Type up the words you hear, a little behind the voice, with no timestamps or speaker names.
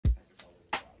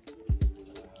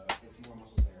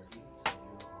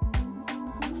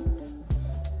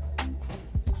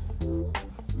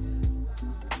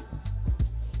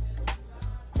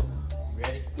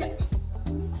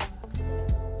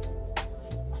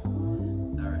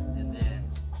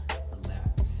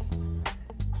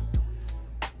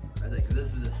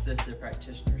assisted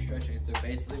practitioner stretching. So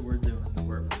basically, we're doing the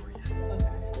work for you. Okay.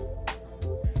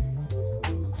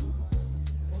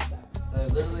 So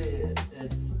literally,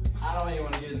 it's I don't even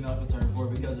want to use the medical term for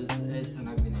it because it's an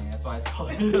ugly name. That's why it's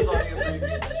called. That's why I can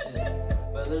abbreviate that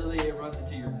shit. But literally, it runs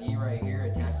into your knee right here,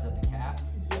 attaches at the calf.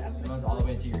 Yeah. It runs all the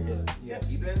way to your hip. Yeah,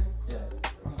 T-band? Yeah.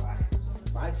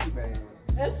 My T-band.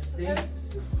 That's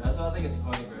why I think it's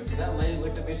funny, bro. Cause that lady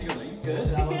looked at me, she goes, "Are you good?"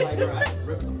 And I was like, "Bro, I just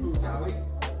ripped the food out."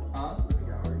 Huh?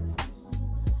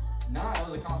 Nah, it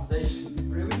was a consultation.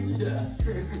 Really? Yeah.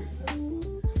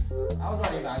 I was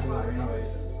already back with her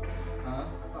anyways. Huh?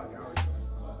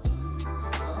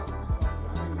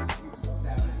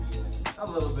 A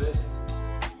little bit.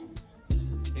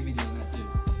 Maybe doing that too.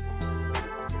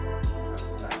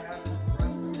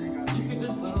 You can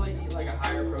just literally eat like a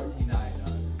higher protein diet,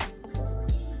 dog.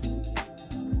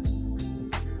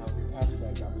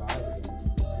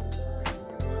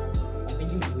 I think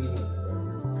he was leaving.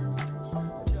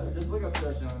 Just look up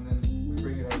stretch zone and then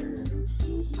bring it over here.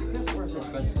 I guess where it says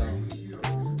stretch zone.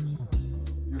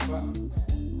 You're fine.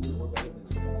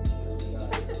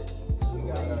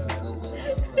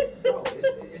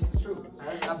 It's the truth.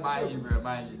 That's mind you, bro.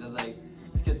 Mind you. That's like,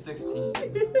 this kid's 16.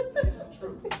 It's the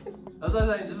truth. That's what I was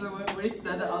like, just when he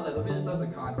said that, I was like, let me just throw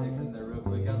some context in there real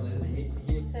quick. I was like, he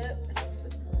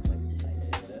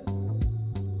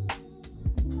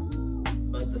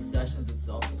but the sessions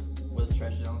itself with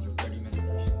stretch zones are 30-minute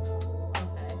sessions.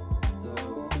 Okay. So,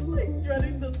 I'm like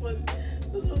dreading this one.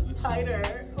 This one's tighter.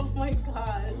 Oh my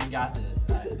god. you got this.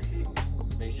 Right.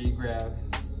 Make sure you grab.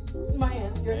 My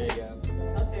hands. Your There you hands. go.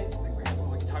 Okay. What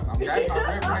are you talking about? I'm grabbing my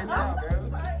brain right now, bro.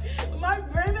 My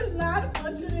brain is not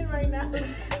functioning right now. This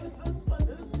one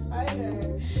is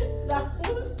tighter. That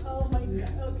one, oh my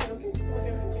god. Okay.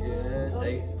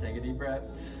 Good. Take a deep breath.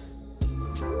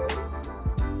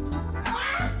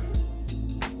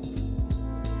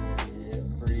 Yeah,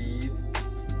 breathe.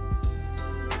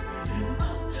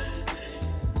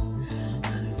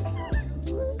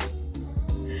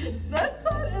 That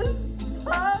side is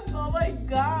tough. Oh my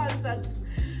gosh. That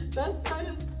side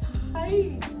is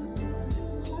tight.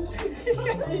 Oh my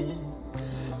gosh.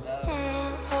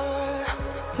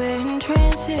 We're in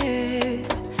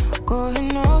trances,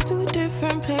 going off to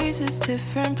different places,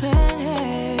 different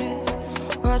planets.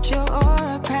 Watch your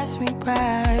aura pass me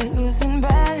by, losing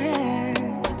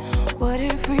balance. What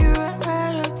if we run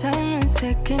out of time and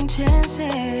second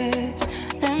chances?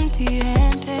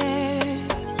 Empty-handed.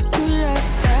 You like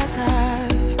the fast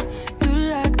life, you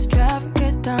like to drive and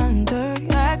get down and dirty,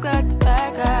 act like the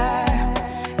bad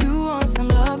guy. You want some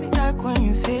love, me like when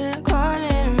you feel like calling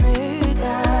at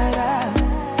midnight.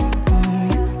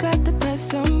 You got the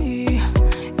best of me,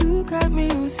 you got me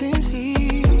losing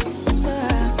sleep.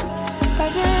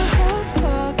 I've been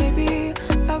hopeful, baby,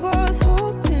 I was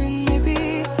hoping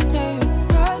maybe that you'd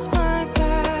cross my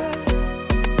path.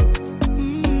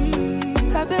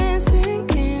 I've been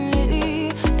sinking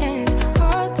lately, and it's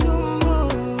hard to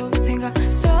move. Think I'm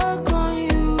stuck on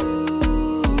you.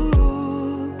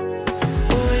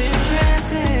 We're in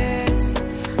transits,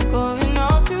 going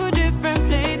off to different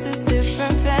places,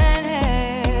 different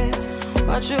planets.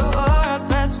 Watch your aura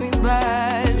pass me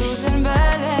by, losing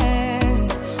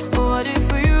balance. What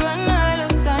if we run out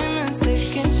of time and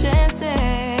second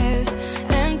chances?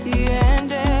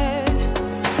 Empty-handed.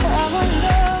 I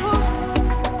wonder,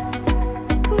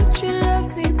 would you love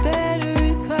me better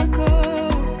if I go?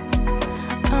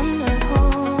 I'm not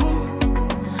home.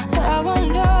 I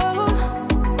wonder,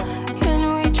 can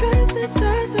we trust the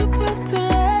stars above to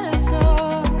let us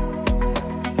know?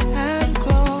 I'd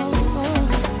go.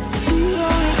 We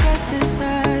only got this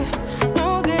life, no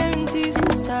guarantees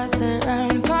and stars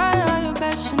align. Follow your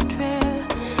passion trail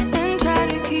and try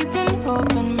to keep an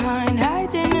open mind.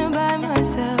 Hiding it by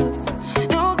myself,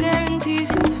 no guarantees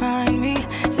you'll find me.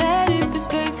 Said if it's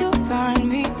faith you'll find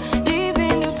me,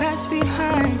 leaving the past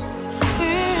behind.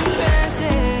 We're in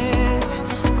trances,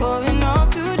 going off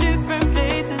to different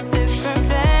places, different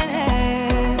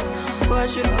planets.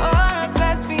 Watch your aura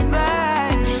pass me by,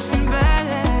 losing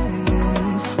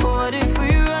balance. What if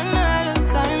we run out of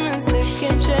time and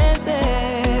second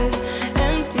chances?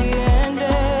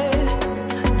 Empty-handed.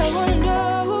 I wonder,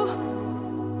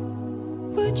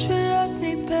 would you love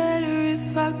me better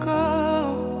if I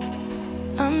go?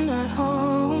 I'm not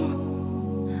home.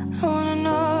 I wanna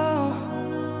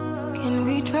know, can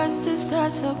we trust the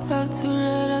stars above to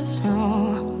let us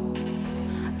know?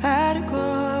 I'd go.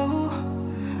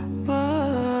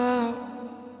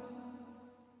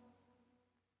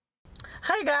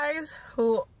 Hi guys.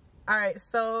 Alright,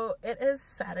 so it is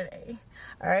Saturday.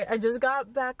 Alright, I just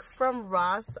got back from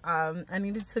Ross. I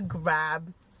needed to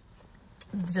grab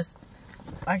just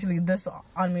actually this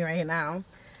on me right now.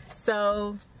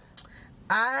 So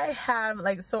I have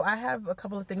a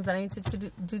couple of things that I need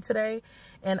to do today,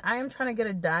 and I am trying to get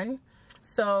it done.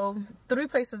 So 3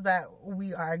 places that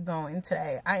we are going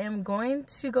today. I am going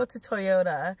to go to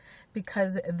Toyota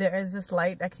because there is this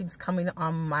light that keeps coming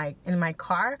on in my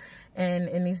car, and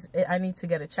I need to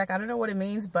get it checked. I don't know what it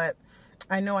means, but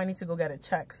I know I need to go get it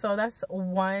checked. So that's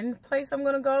one place I'm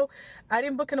gonna go. I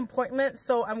didn't book an appointment,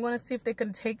 so I'm gonna see if they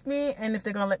can take me and if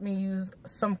they're gonna let me use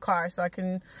some car so I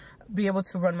can be able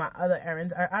to run my other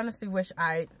errands. I honestly wish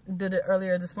I did it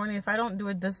earlier this morning. If I don't do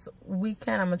it this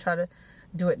weekend, I'm gonna try to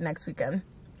do it next weekend.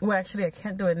 Well, actually, I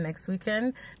can't do it next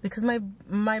weekend because my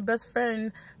best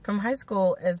friend from high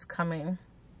school is coming.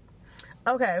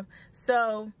 Okay,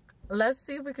 so let's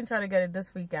see if we can try to get it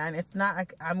this weekend. If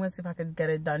not, I'm gonna see if I could get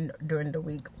it done during the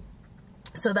week.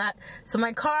 So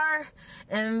my car,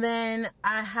 and then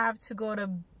I have to go to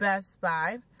Best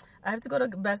Buy. I have to go to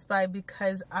Best Buy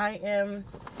because I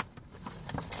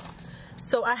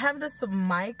have this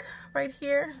mic right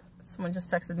here. Someone just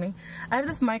texted me. I have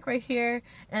this mic right here,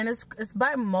 and it's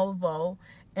by Movo.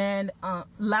 And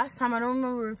last time, I don't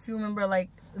remember if you remember, like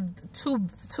two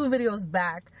videos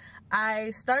back,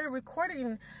 I started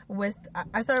recording with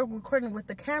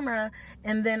the camera,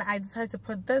 and then I decided to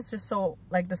put this just so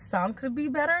like the sound could be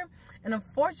better. And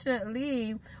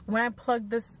unfortunately, when I plugged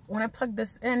this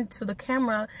into the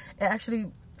camera, it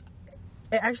actually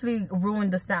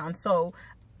ruined the sound. So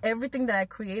everything that I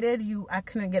created, I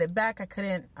couldn't get it back. I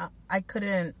couldn't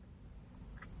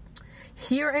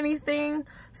hear anything.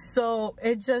 So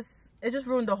it just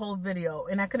ruined the whole video,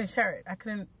 and I couldn't share it. I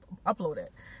couldn't upload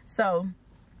it. So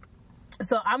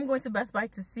I'm going to Best Buy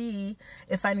to see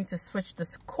if I need to switch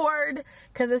this cord,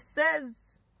 because it says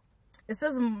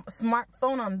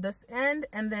smartphone on this end,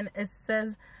 and then it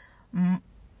says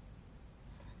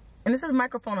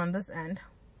microphone on this end.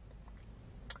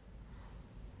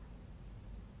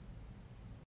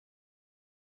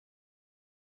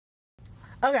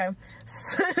 Okay,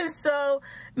 so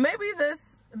maybe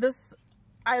this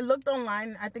I looked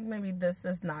online. I think maybe this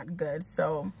is not good,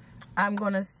 so I'm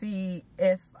gonna see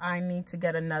if I need to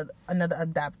get another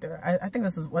adapter. I think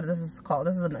this is what this is called.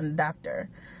 This is an adapter.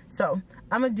 So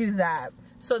I'm gonna do that.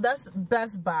 So that's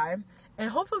Best Buy,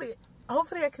 and hopefully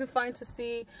I can find to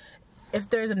see if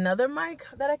there's another mic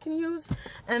that I can use.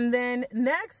 And then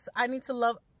next, I need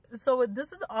to so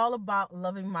this is all about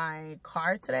loving my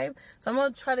car today. So I'm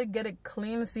gonna try to get it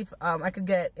clean and see if I could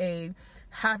get a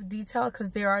half detail,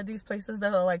 because there are these places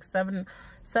that are like $7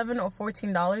 or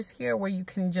 $14 here where you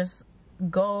can just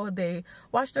go, they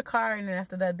wash the car, and then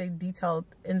after that they detail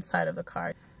inside of the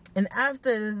car. And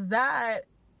after that,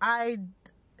 I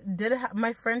did have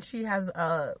my friend, she has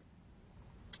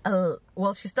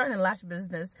well, she's starting a lash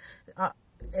business,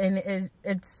 and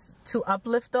it's to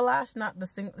uplift the lash, not the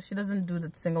single. She doesn't do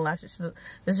the single lashes.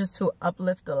 It's just to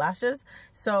uplift the lashes.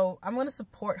 So I'm gonna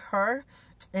support her,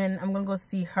 and I'm gonna go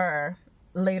see her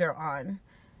later on.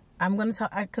 I'm gonna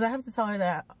because I have to tell her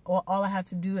that all I have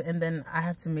to do, and then I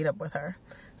have to meet up with her.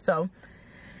 So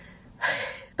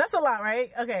that's a lot,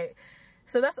 right? Okay,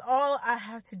 so that's all I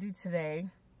have to do today,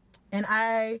 and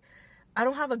I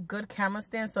don't have a good camera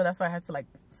stand, so that's why I had to like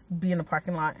be in the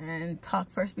parking lot and talk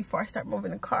first before I start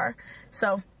moving the car.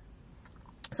 So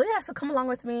yeah, so come along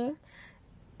with me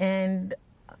and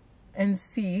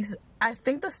see. I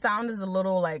think the sound is a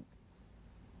little like,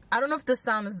 I don't know if the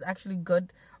sound is actually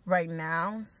good right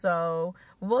now, so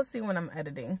we'll see when I'm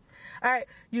editing. All right,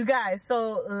 you guys,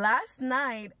 so last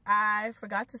night I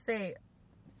forgot to say,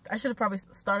 I should have probably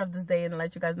started off this day and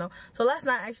let you guys know. So last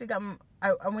night I actually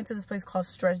I went to this place called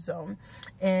Stretch Zone,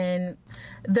 and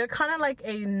they're kind of like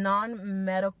a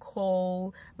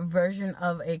non-medical version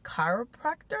of a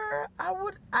chiropractor, I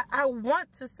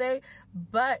want to say,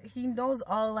 but he knows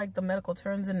all like the medical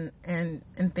terms and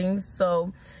things.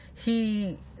 So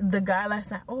the guy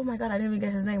last night, oh my god, I didn't even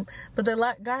get his name, but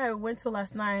the guy I went to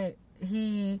last night,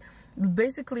 he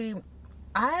basically,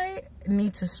 I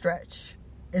need to stretch.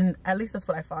 And at least that's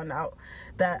what I found out,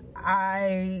 that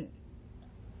I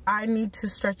need to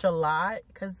stretch a lot,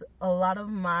 because a lot of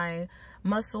my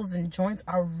muscles and joints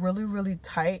are really, really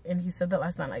tight. And he said that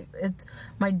last night, like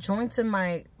my joints and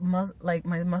my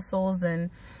muscles and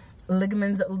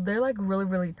ligaments, they're like really,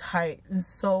 really tight. And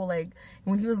so like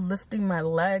when he was lifting my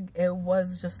leg, it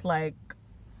was just like,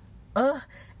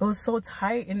 it was so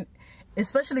tight. And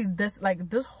especially this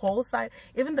whole side,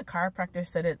 even the chiropractor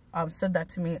said that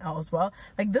to me as well.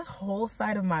 Like this whole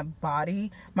side of my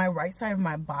body, my right side of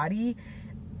my body,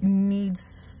 needs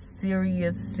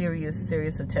serious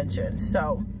attention.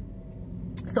 So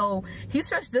So he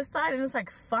stretched this side and it's like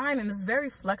fine and it's very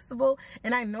flexible,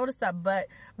 and I noticed that. But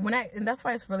and that's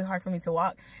why it's really hard for me to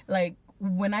walk. Like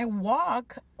when I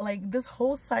walk, like this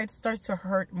whole side starts to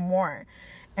hurt more.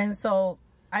 And so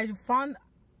I found,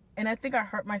 and I think I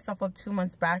hurt myself 2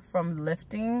 months back from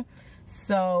lifting.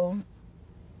 So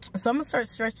I'm gonna start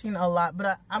stretching a lot,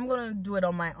 but I'm gonna do it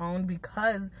on my own,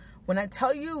 because when I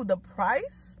tell you the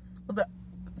price was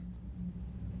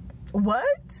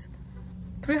what?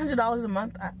 $300 a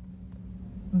month?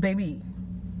 Baby,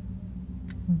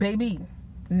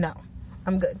 no,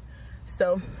 I'm good.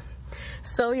 So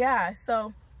yeah.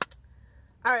 So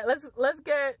all right, let's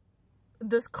get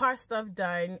this car stuff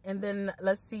done, and then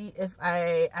let's see if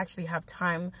I actually have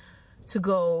time to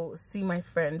go see my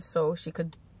friend so she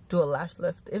could do a lash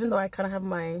lift, even though I kind of have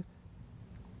my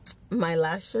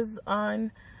lashes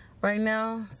on right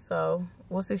now. So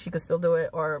we'll see if she could still do it,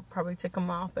 or probably take them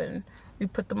off and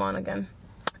re-put them on again.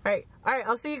 All right,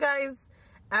 I'll see you guys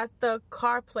at the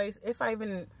car place, if I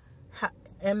even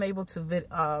am able to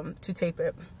tape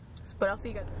it. But I'll see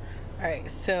you guys. All right,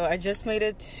 so I just made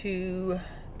it to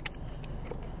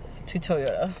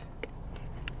Toyota.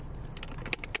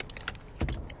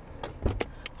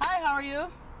 Hi, how are you?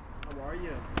 How are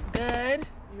you? Good.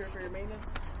 You here for your maintenance?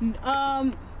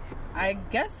 I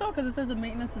guess so, because it says the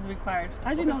maintenance is required.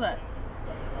 How'd you know that?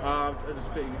 I just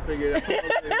figured it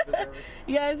out.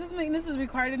 Yeah, it says maintenance is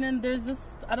required, and then there's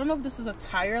this, I don't know if this is a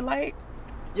tire light.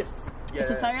 Yes. Yeah,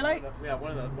 It's a tire light?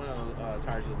 One of the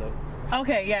tires is low.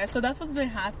 Okay, yeah, so that's what's been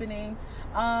happening.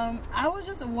 I was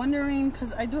just wondering,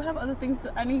 because I do have other things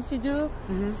that I need to do.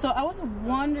 So I was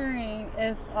wondering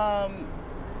if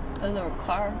there's a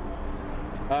car.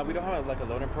 We don't have a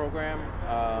loading program,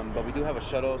 but we do have a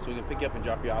shuttle, so we can pick you up and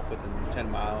drop you off within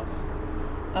 10 miles.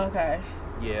 Okay.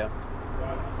 Yeah.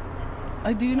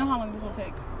 Do you know how long this will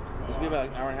take? This will be about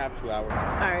an hour and a half, 2 hours. All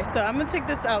right, so I'm gonna take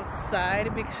this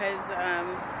outside because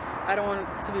I don't want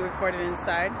it to be recorded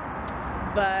inside.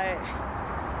 But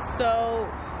so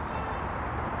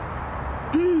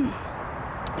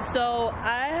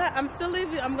I'm still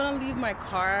leaving. I'm gonna leave my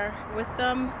car with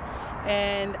them,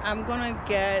 and I'm gonna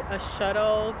get a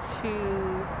shuttle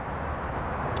to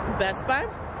Best Buy.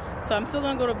 So I'm still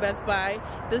gonna go to Best Buy.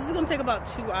 This is gonna take about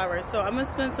 2 hours. So I'm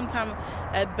gonna spend some time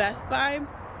at Best Buy,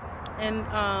 and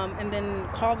then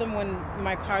call them when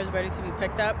my car is ready to be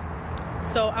picked up.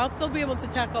 So I'll still be able to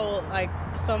tackle like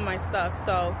some of my stuff.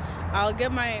 So I'll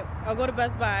go to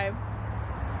Best Buy,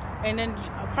 and then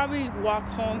I'll probably walk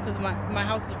home, because my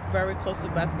house is very close to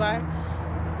Best Buy.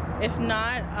 If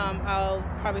not, I'll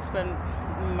probably spend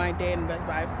my day in Best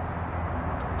Buy,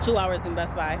 2 hours in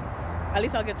Best Buy. At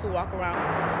least I'll get to walk around.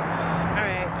 All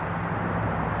right.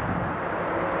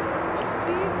 Let's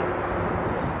see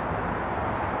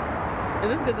if is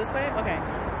this good this way? Okay.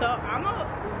 So I'm gonna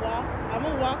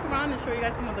walk around and show you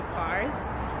guys some of the cars,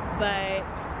 but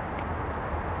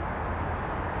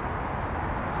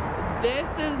this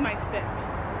is my fit.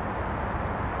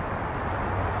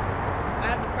 I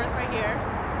have the purse right here.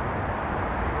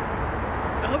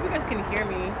 I hope you guys can hear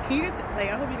me. Can you guys, I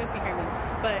hope you guys can hear me,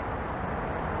 but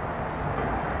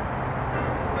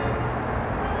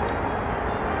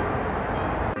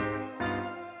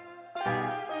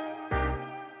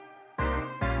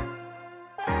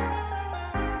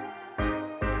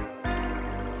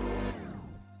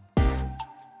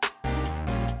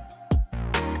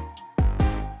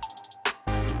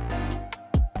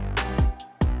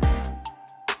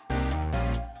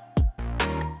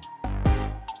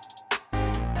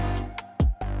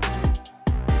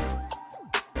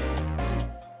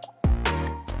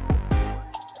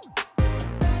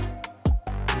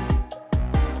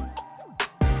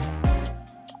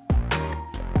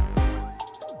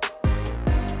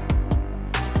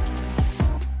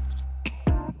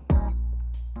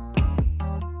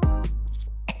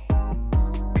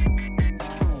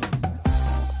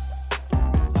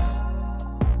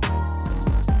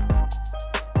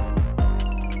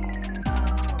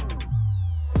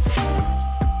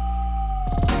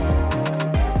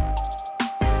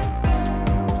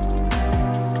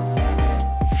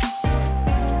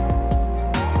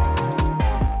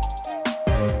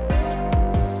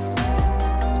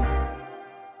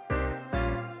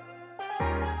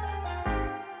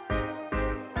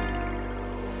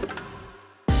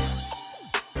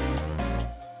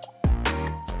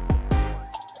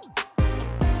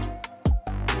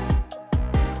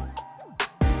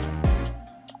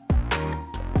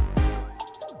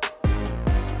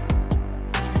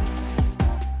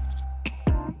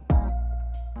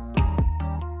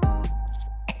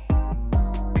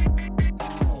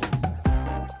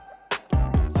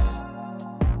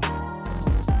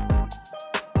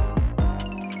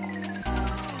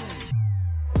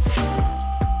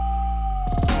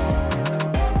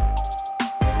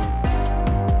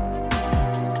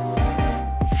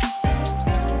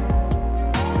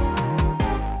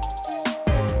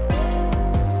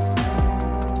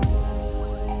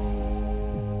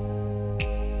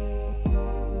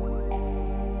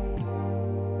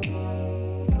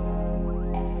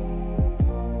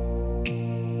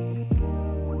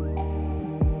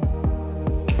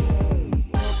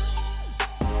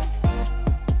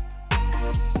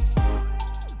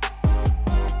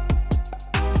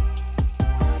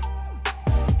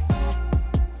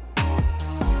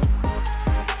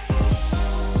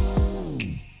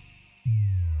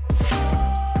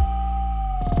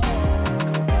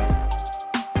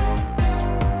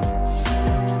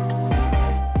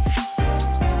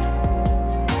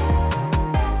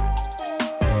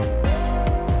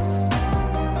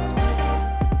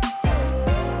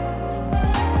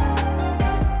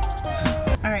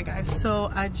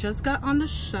I just got on the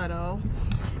shuttle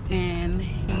and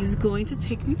he's going to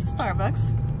take me to Starbucks.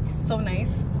 So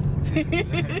nice.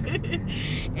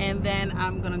 And then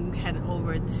I'm gonna head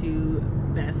over to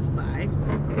Best Buy.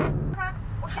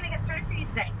 What can I get started for you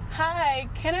today? Hi,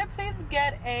 can I please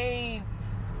get a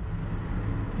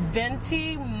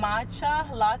venti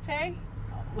matcha latte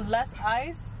with less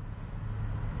ice?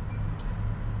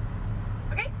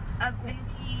 Okay, a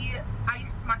venti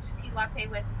iced matcha tea latte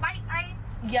with light ice.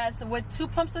 Yes, with 2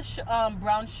 pumps of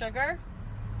brown sugar.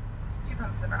 2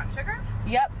 pumps of brown sugar.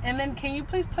 Yep, and then can you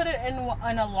please put it in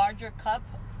a larger cup?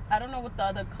 I don't know what the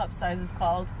other cup size is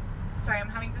called. Sorry, I'm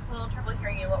having just a little trouble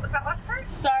hearing you. What was that last part?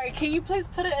 Sorry, can you please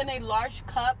put it in a large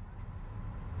cup?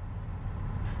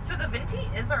 So the venti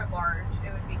is our large.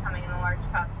 It would be coming in a large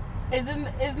cup.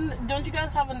 Don't you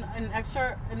guys have an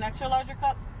extra larger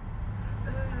cup?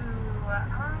 Ooh,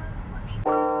 let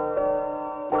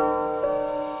me.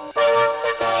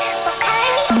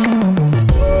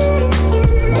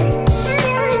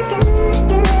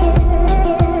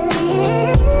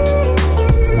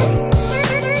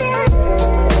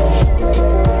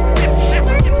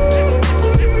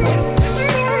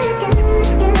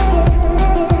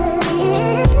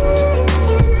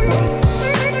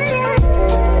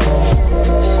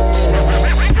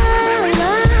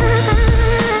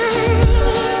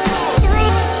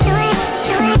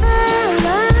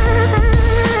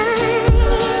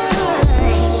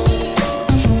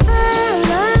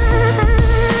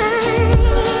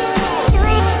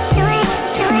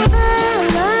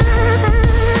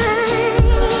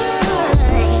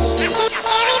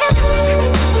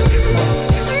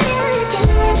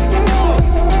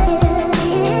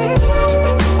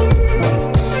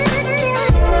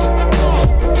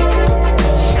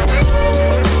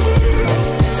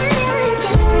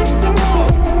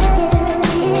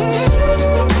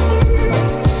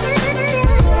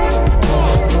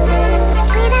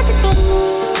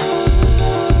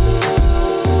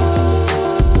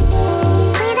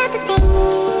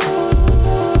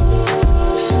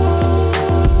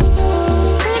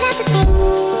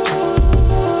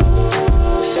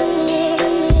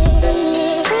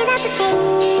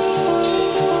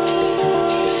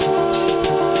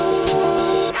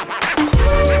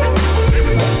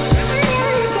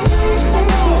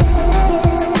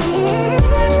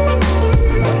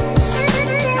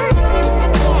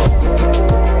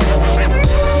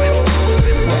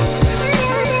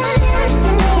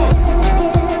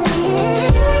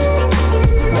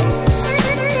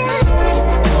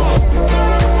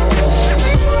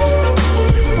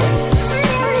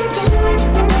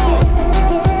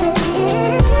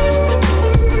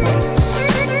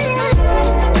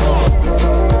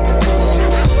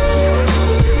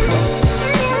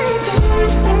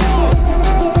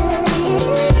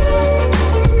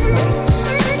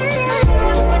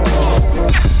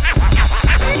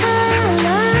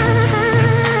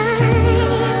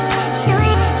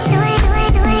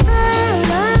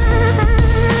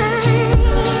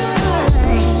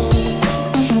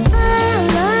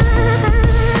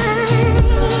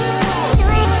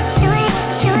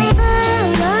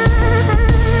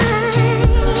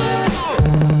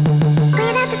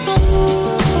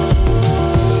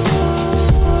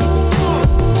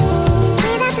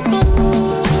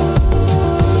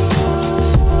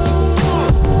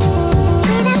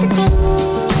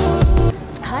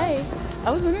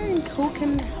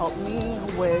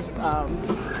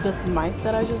 this mic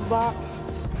that I just bought.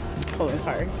 Hold on,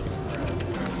 sorry.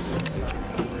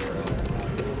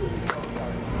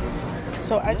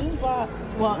 So I just bought,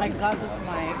 well, I got this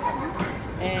mic,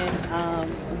 and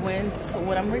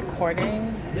when I'm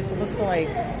recording, it's supposed to like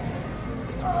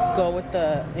go with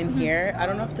the in here. I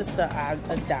don't know if this is the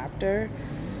adapter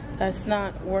that's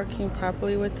not working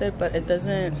properly with it, but it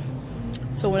doesn't.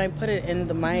 So when I put it in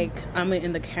the mic,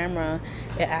 in the camera,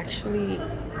 it actually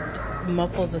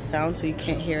muffles the sound so you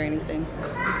can't hear anything.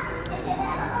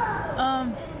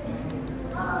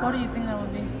 What do you think that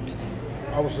would be?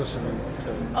 I was listening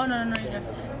to. Oh no, you're good.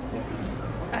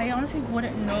 I honestly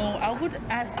wouldn't know. I would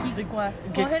ask Geek Squad.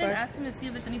 Go ahead and ask him to see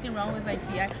if there's anything wrong with like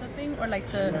the actual thing or like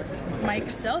the mic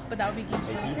itself, but that would be Geek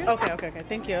Squad. Okay.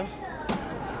 Thank you.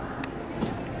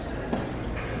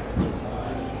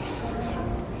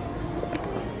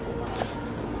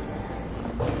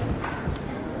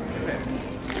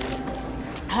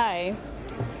 Hi.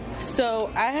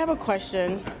 So I have a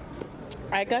question.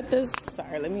 I got this.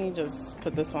 Sorry, let me just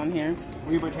put this on here.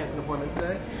 Were you by chance an appointment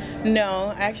today?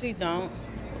 No, I actually don't.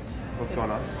 What's going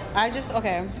on?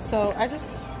 So I just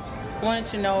wanted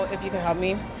to know if you could help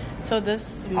me. So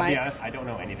this mic. I'll be honest, I don't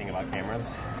know anything about cameras.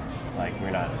 Like,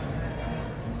 we're not.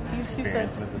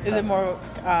 experience with this Is it stuff. more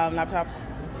laptops?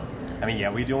 I mean,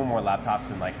 yeah, we do more laptops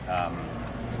and like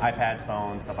iPads,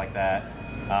 phones, stuff like that.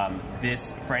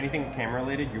 This, for anything camera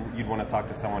related, you'd want to talk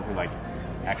to someone who like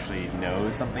actually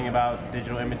knows something about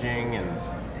digital imaging and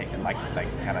like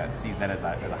kind of sees that as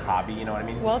a hobby. You know what I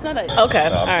mean? Well, it's not a... Okay,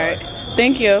 all right.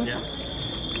 Thank you. Yeah.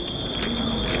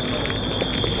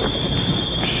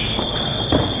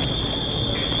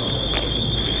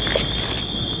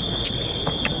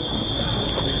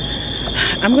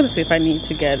 I'm gonna see if I need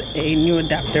to get a new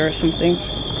adapter or something.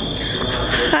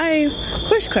 Hi,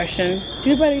 quick question.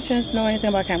 Do you by any chance know anything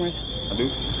about cameras? I do.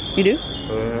 You do?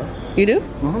 Yeah. You do?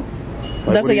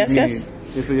 Mm-hmm. That's a yes, yes?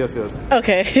 It's a yes, yes.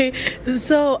 Okay,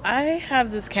 so I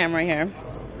have this camera here.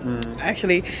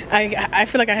 Actually, I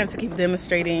feel like I have to keep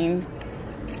demonstrating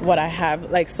what I have.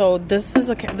 Like, so this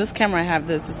is this camera I have.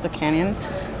 This is the Canon.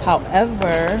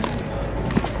 However,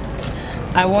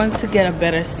 I want to get a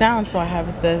better sound, so I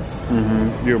have this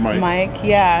Your mic.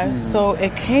 Yeah. So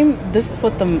it came. This is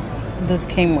what this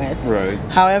came with. Right.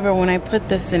 However, when I put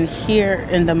this in here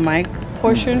in the mic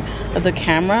portion of the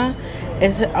camera,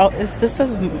 this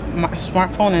says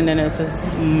smartphone and then it says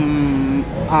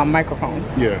microphone.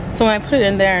 Yeah. So when I put it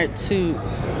in there to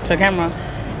the camera,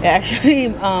 it actually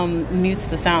mutes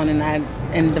the sound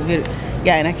and the video.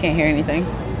 Yeah, and I can't hear anything.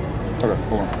 Okay,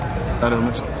 hold on. That doesn't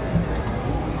make sense.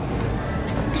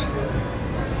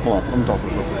 Hold on, let me toss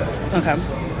this up. Okay.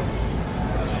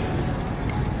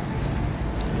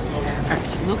 Alright,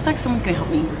 so it looks like someone can help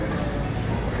me.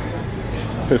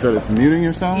 So you said it's muting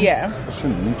your sound? Yeah. It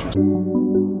shouldn't mute your sound.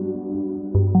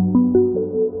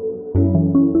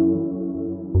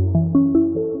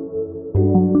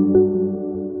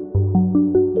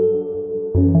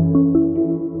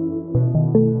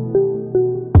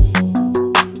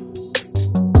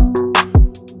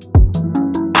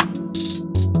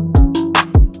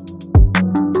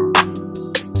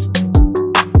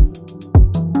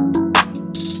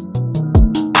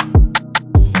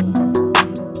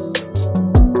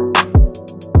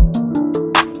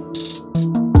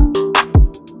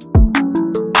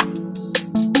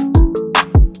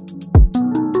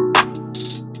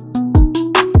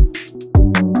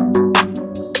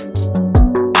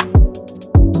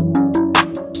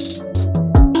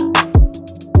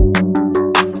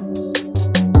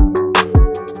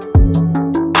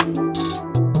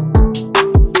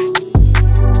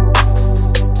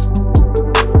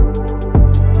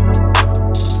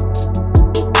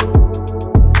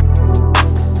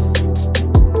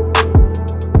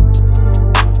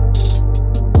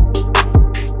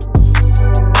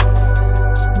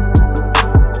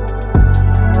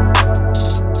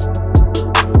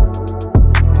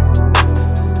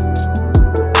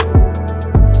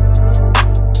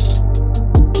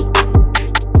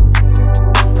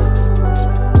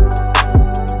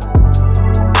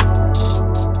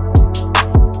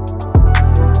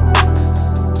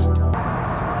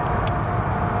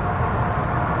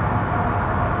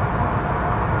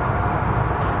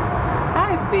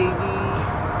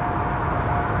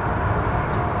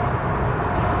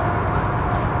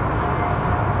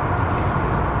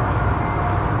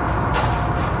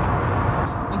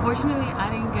 Unfortunately, I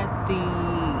didn't get the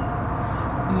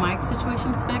mic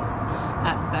situation fixed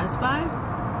at Best Buy.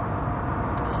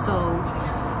 So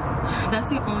that's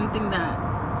the only thing that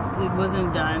it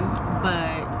wasn't done.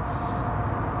 But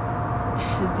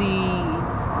the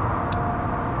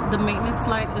maintenance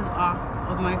light is off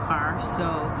of my car,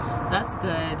 so that's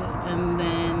good. And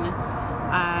then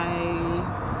I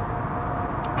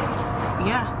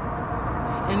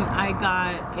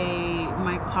got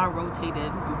my car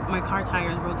rotated. My car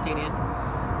tires rotated,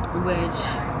 which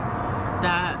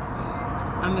that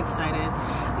I'm excited.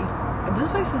 This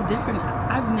place is different.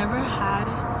 I've never had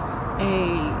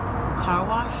a car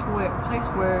wash place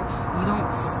where you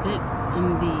don't sit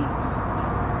in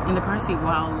the car seat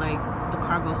while like the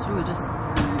car goes through. It just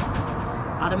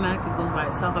automatically goes by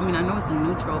itself. I mean, I know it's a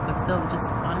neutral, but still, it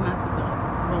just automatically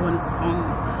go on its own.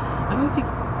 I don't know if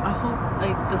I hope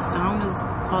like the sound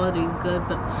quality is good,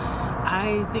 but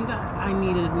I think I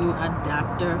need a new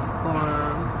adapter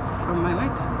for my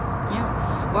mic.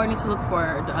 Yeah, or I need to look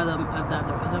for the other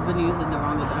adapter because I've been using the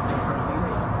wrong adapter currently.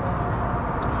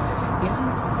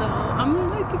 Yeah, so I'm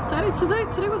like excited.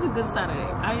 Today was a good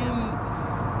Saturday. I'm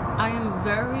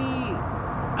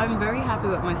very happy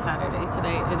with my Saturday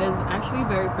today. It is actually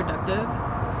very productive.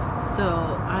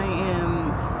 So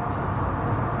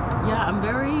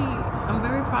I'm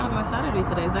very proud of my Saturday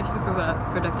today. It's actually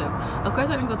productive. Of course,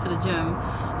 I didn't go to the gym.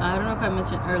 I don't know if I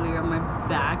mentioned earlier, my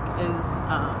back is,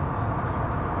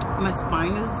 my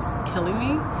spine is killing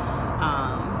me.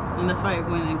 And that's why I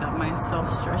went and got myself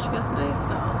stretched yesterday.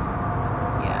 So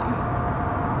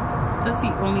That's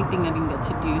the only thing I didn't get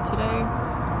to do today.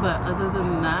 But other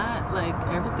than that, like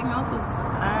everything else is,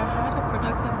 I had a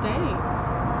productive day.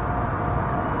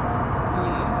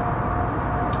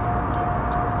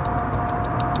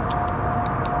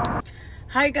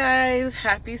 Hi guys,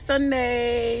 happy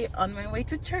Sunday. On my way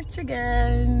to church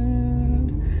again.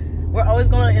 We're always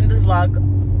going to end this vlog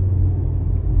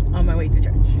on my way to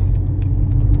church.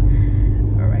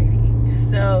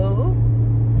 Alrighty, so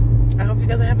I hope you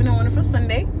guys are having a wonderful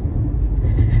Sunday.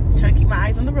 Trying to keep my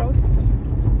eyes on the road.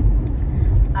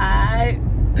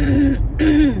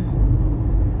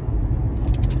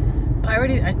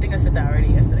 I think I said that already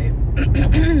yesterday.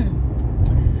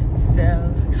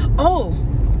 So, oh,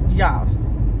 y'all.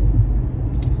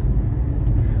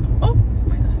 Oh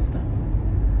my gosh, stop.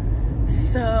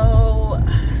 So,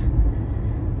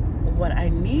 what I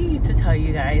need to tell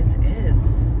you guys is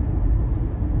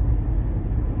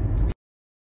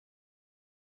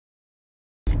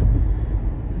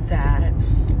that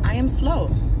I am slow.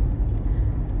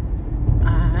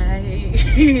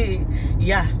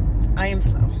 Yeah, I am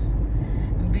slow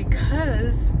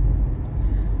because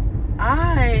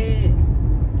I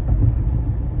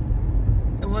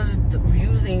was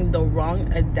using the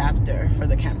wrong adapter for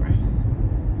the camera.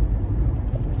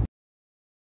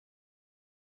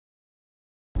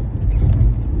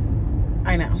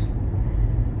 I know.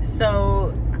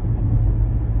 So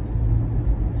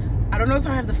I don't know if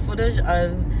I have the footage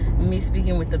of me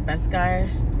speaking with the Best Guy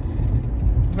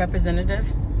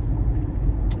representative,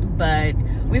 but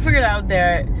we figured out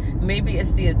that maybe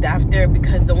it's the adapter,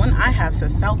 because the one I have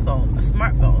says cell phone, a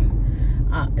smartphone.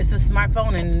 It's a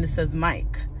smartphone and it says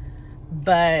mic,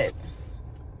 but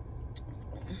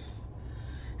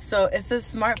so it says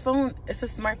smartphone,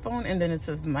 and then it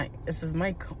says mic,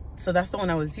 so that's the one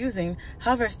I was using.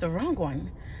 However, it's the wrong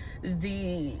one.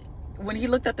 When he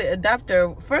looked at the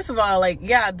adapter, first of all, like,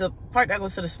 yeah, the part that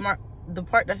goes to the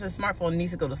part that says smartphone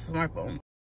needs to go to smartphone.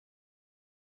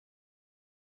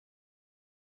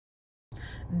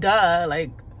 Duh,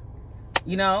 like,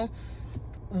 you know,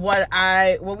 what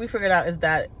we figured out is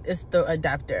that it's the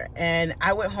adapter. And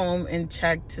I went home and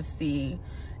checked to see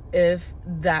if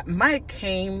that mic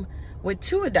came with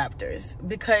two adapters,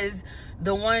 because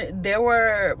there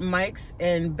were mics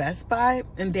in Best Buy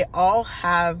and they all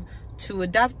have two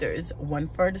adapters, one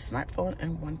for the smartphone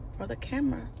and one for the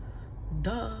camera.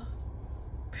 Duh.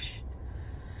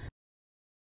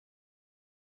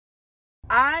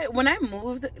 When I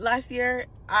moved last year,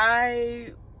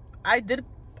 I did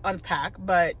unpack,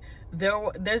 but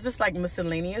there's this like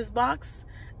miscellaneous box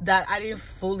that I didn't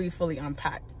fully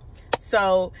unpack.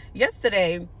 So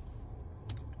yesterday,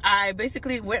 I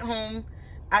basically went home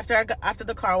after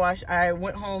the car wash. I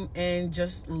went home and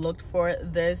just looked for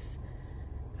this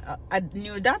a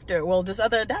new adapter. Well, this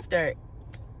other adapter.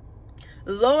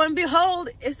 Lo and behold,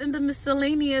 it's in the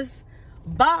miscellaneous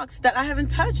box that I haven't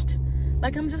touched.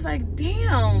 Like, I'm just like,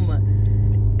 damn.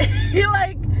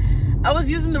 Like, I was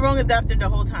using the wrong adapter the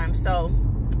whole time. So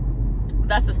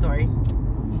that's the story.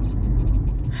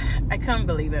 I couldn't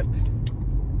believe it.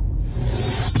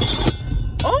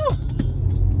 Oh,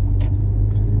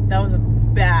 that was a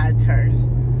bad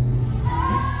turn.